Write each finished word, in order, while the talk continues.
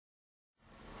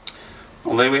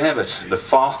Well, there we have it, the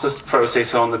fastest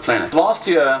processor on the planet. Last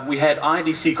year, we had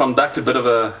IDC conduct a bit of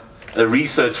a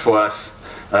research for us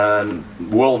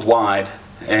worldwide,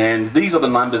 and these are the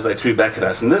numbers they threw back at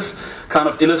us. And this kind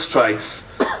of illustrates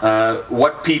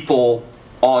what people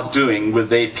are doing with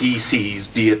their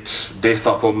PCs, be it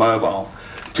desktop or mobile,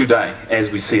 today, as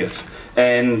we see it.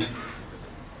 And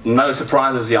no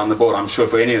surprises here on the board, I'm sure,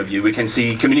 for any of you. We can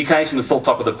see communication is still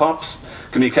top of the pops.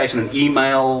 Communication and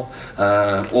email,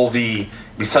 all the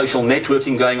social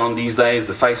networking going on these days,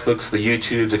 the Facebooks, the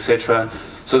YouTubes, etc.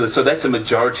 So that's a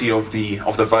majority of the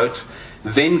vote.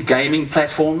 Then gaming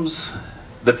platforms.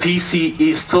 The PC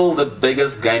is still the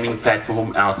biggest gaming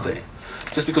platform out there,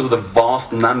 just because of the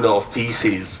vast number of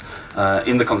PCs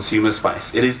in the consumer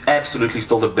space. It is absolutely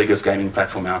still the biggest gaming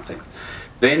platform out there.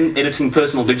 Then editing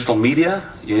personal digital media,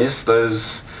 yes,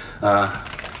 those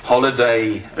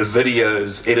holiday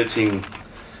videos editing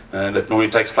that normally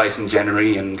takes place in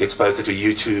January and gets posted to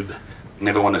YouTube,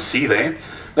 never want to see there.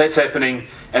 That's happening.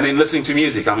 And then listening to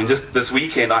music. I mean, just this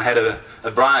weekend I had a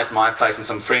braai at my place and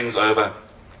some friends over.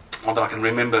 Not that I can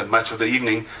remember much of the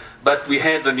evening, but we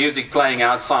had the music playing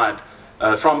outside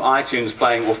from iTunes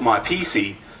playing off my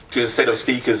PC to a set of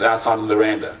speakers outside on the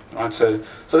veranda. Right? So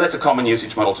that's a common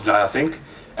usage model today, I think.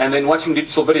 And then watching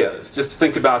digital videos. Just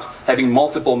think about having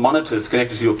multiple monitors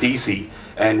connected to your PC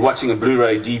and watching a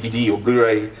Blu-ray DVD or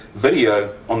Blu-ray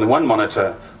video on the one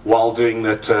monitor while doing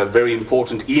that very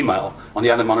important email on the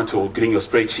other monitor, or getting your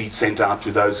spreadsheet sent out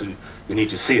to those who need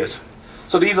to see it.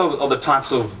 So these are the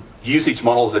types of usage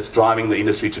models that's driving the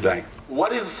industry today.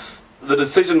 What is the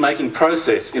decision-making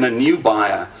process in a new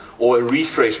buyer or a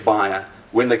refresh buyer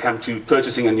when they come to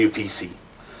purchasing a new PC?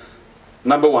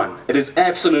 Number one, it is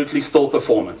absolutely still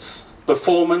performance.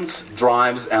 Performance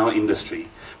drives our industry.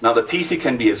 Now the PC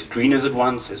can be as green as it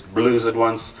wants, as blue as it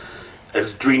wants,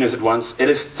 as green as it wants. It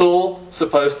is still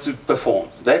supposed to perform.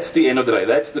 That's the end of the day.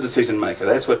 That's the decision maker.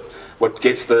 That's what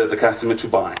gets the customer to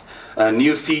buy.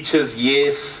 New features,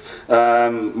 yes.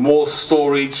 More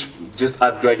storage, just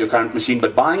upgrade your current machine.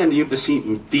 But buying a new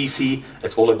PC,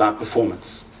 it's all about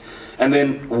performance. And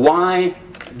then why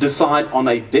decide on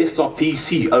a desktop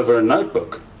PC over a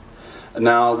notebook?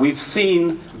 Now, we've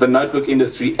seen the notebook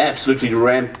industry absolutely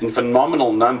ramp in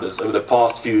phenomenal numbers over the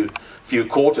past few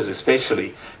quarters,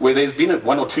 especially, where there's been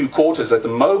one or two quarters that the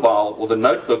mobile or the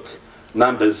notebook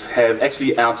numbers have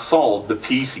actually outsold the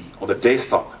PC or the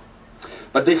desktop.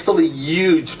 But there's still a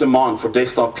huge demand for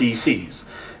desktop PCs.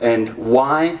 And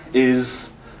why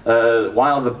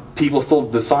are the people still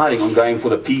deciding on going for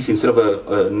the PC instead of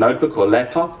a notebook or a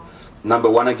laptop?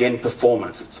 Number one, again,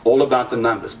 performance. It's all about the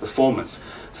numbers, performance.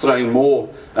 Throwing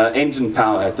more engine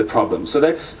power at the problem. So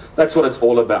that's what it's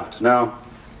all about. Now,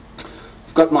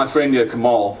 I've got my friend here,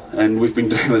 Kamal, and we've been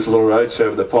doing this little roadshow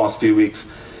over the past few weeks.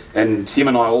 And him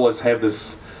and I always have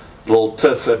this little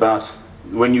tiff about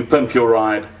when you pimp your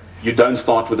ride, you don't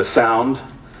start with the sound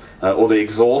or the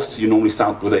exhaust. You normally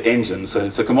start with the engine. So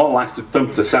Kamal likes to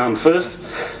pimp the sound first,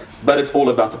 but it's all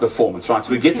about the performance, right? So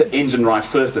we get the engine right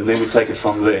first, and then we take it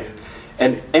from there.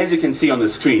 And as you can see on the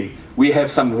screen, we have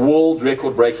some world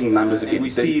record-breaking numbers. We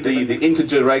see the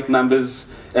integer rate numbers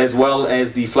as well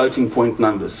as the floating point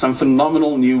numbers. Some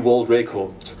phenomenal new world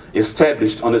records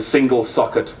established on a single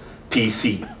socket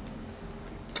PC.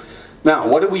 Now,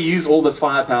 what do we use all this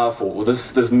firepower for,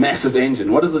 this massive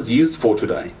engine? What is it used for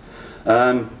today?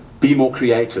 Be more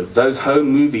creative. Those home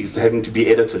movies having to be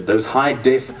edited, those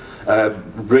high-def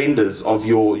renders of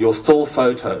your still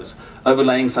photos,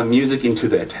 overlaying some music into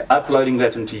that, uploading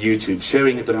that into YouTube,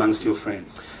 sharing it amongst your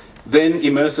friends. Then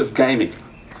immersive gaming.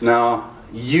 Now,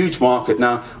 huge market.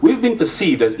 Now, we've been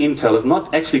perceived as Intel as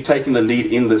not actually taking the lead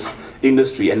in this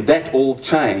industry, and that all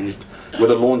changed with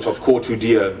the launch of Core 2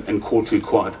 Duo and Core 2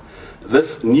 Quad.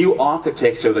 This new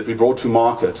architecture that we brought to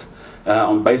market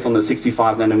based on the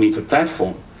 65nm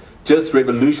platform just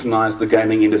revolutionized the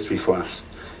gaming industry for us.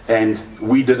 And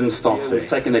we didn't stop there. We've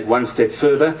taken it one step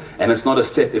further, and it's not a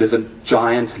step, it is a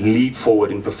giant leap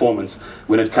forward in performance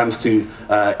when it comes to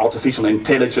artificial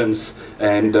intelligence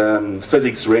and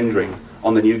physics rendering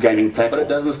on the new gaming platform. But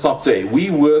it doesn't stop there. We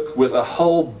work with a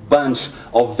whole bunch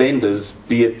of vendors,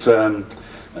 be it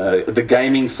the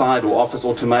gaming side or office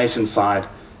automation side,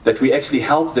 that we actually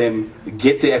help them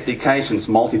get their applications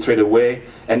multi-thread aware,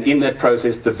 and in that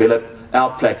process develop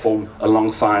our platform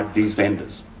alongside these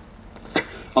vendors.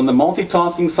 On the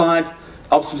multitasking side,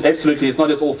 absolutely, it's not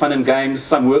just all fun and games.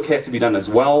 Some work has to be done as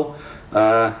well.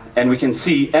 And we can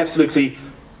see absolutely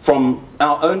from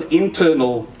our own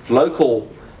internal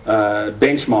local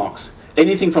benchmarks,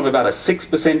 anything from about a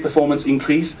 6% performance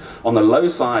increase on the low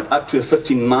side up to a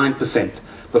 59%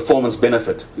 performance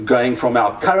benefit, going from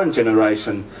our current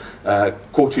generation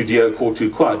Core 2 Duo, Core 2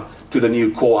 Quad to the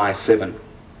new Core i7.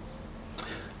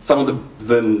 Some of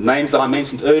the names that I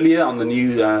mentioned earlier on the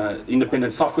new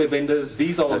independent software vendors,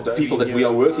 these are the people that we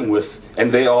are working with,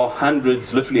 and there are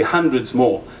hundreds, literally hundreds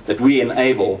more that we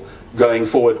enable going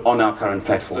forward on our current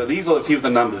platform. So these are a few of the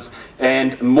numbers,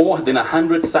 and more than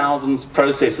 100,000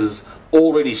 processors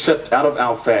already shipped out of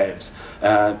our fabs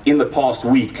in the past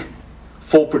week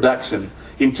for production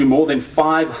into more than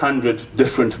 500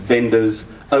 different vendors'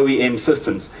 OEM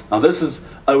systems. Now this is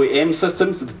OEM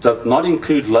systems that does not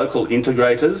include local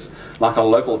integrators like our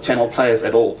local channel players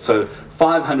at all. So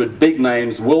 500 big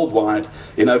names worldwide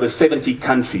in over 70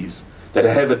 countries that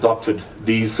have adopted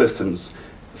these systems.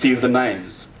 A few of the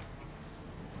names.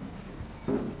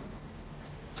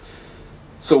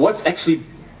 So what's actually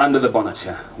under the bonnet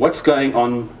here? What's going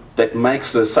on that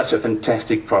makes this such a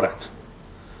fantastic product?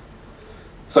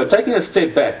 So taking a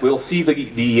step back, we'll see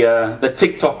the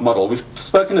tick-tock model. We've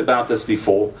spoken about this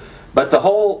before, but the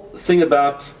whole thing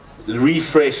about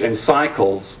refresh and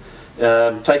cycles,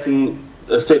 taking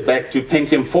a step back to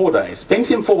Pentium 4 days.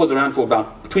 Pentium 4 was around for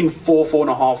about between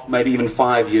 4.5, maybe even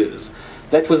 5 years.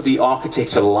 That was the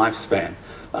architecture lifespan,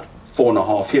 about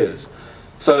 4.5 years.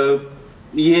 So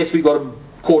yes, we got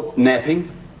caught napping,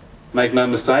 make no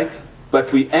mistake,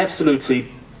 but we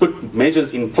absolutely put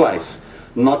measures in place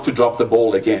not to drop the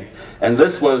ball again. And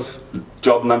this was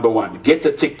job number one, get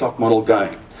the tick-tock model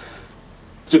going.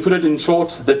 To put it in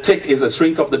short, the tick is a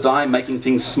shrink of the die, making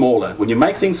things smaller. When you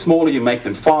make things smaller, you make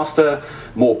them faster,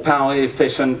 more power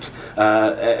efficient,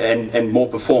 and more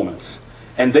performance.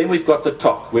 And then we've got the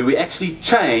tock, where we actually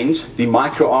change the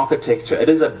microarchitecture. It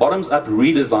is a bottoms-up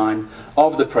redesign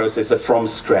of the processor from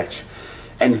scratch.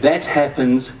 And that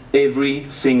happens every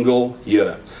single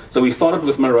year. So we started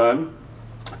with Marone,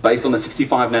 based on the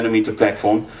 65 nanometer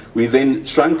platform. We then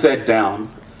shrunk that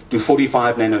down to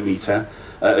 45 nanometer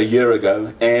a year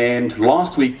ago, and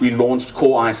last week we launched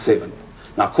Core i7.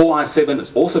 Now Core i7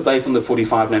 is also based on the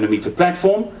 45 nanometer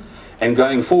platform, and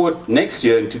going forward next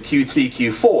year into Q3,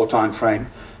 Q4 timeframe,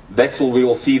 that's where we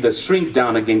will see the shrink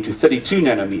down again to 32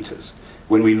 nanometers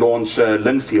when we launch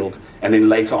Linfield, and then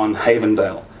later on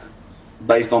Havendale,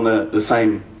 based on the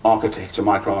same architecture,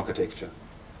 microarchitecture.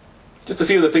 Just a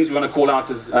few of the things we want to call out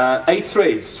is 8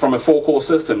 threads from a 4-core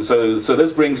system. So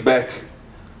this brings back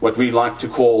what we like to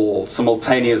call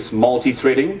simultaneous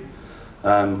multi-threading.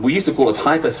 We used to call it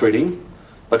hyper-threading,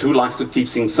 but who likes to keep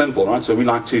things simple, right? So we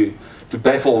like to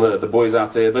baffle the boys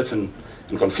out there a bit and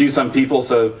confuse some people,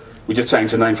 so we just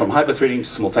changed the name from hyper-threading to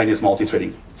simultaneous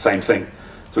multi-threading. Same thing.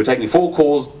 So we're taking 4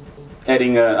 cores,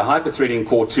 adding a hyper-threading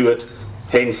core to it,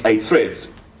 hence 8 threads.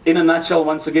 In a nutshell,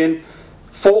 once again,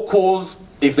 4 cores.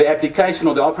 If the application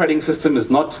or the operating system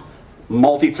is not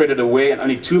multi-threaded aware and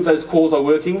only 2 of those cores are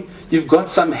working, you've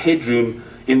got some headroom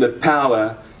in the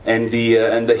power and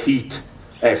the heat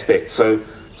aspect. So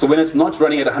when it's not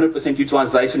running at 100%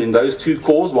 utilization in those 2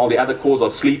 cores while the other cores are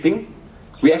sleeping,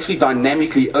 we actually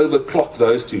dynamically overclock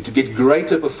those 2 to get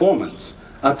greater performance,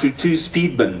 up to 2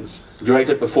 speed bins,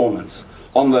 greater performance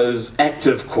on those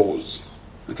active cores.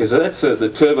 Okay, so that's the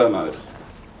turbo mode.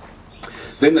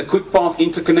 Then the quick path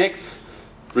interconnect.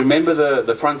 Remember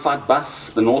the front side bus,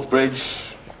 the North Bridge,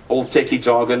 all techie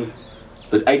jargon,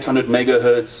 the 800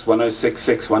 megahertz,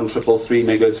 1066, 1333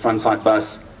 megahertz front side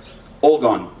bus, all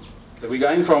gone. So we're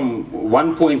going from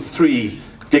 1.3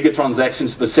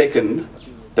 gigatransactions per second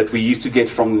that we used to get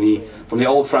from the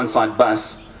old front side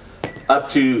bus up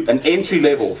to an entry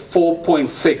level 4.6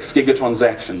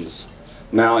 gigatransactions,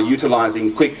 now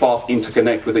utilizing quick path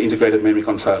interconnect with the integrated memory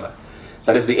controller.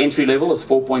 That is the entry level, is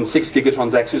 4.6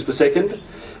 gigatransactions per second,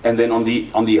 and then on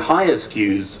the higher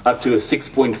SKUs up to a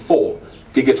 6.4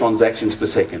 gigatransactions per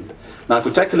second. Now if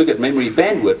we take a look at memory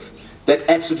bandwidth, that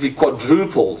absolutely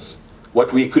quadruples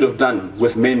what we could have done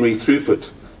with memory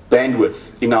throughput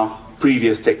bandwidth in our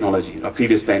previous technology, our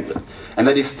previous bandwidth. And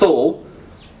that is still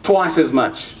twice as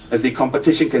much as the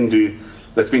competition can do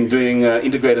that's been doing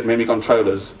integrated memory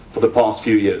controllers for the past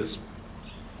few years.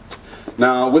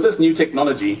 Now with this new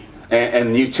technology,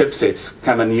 and new chipsets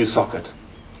come a new socket.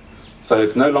 So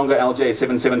it's no longer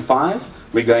LJ775,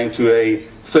 we're going to a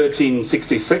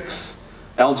 1366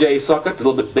 LJ socket, a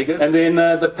little bit bigger, and then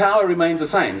the power remains the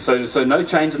same, so no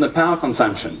change in the power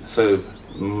consumption, so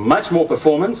much more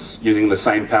performance using the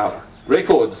same power.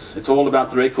 Records, it's all about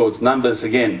the records, numbers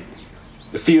again.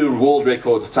 A few world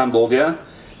records tumbled here.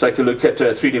 Take a look at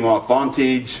 3D Mark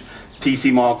Vantage,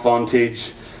 PC Mark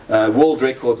Vantage, world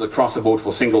records across the board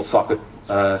for single socket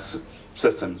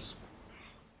systems.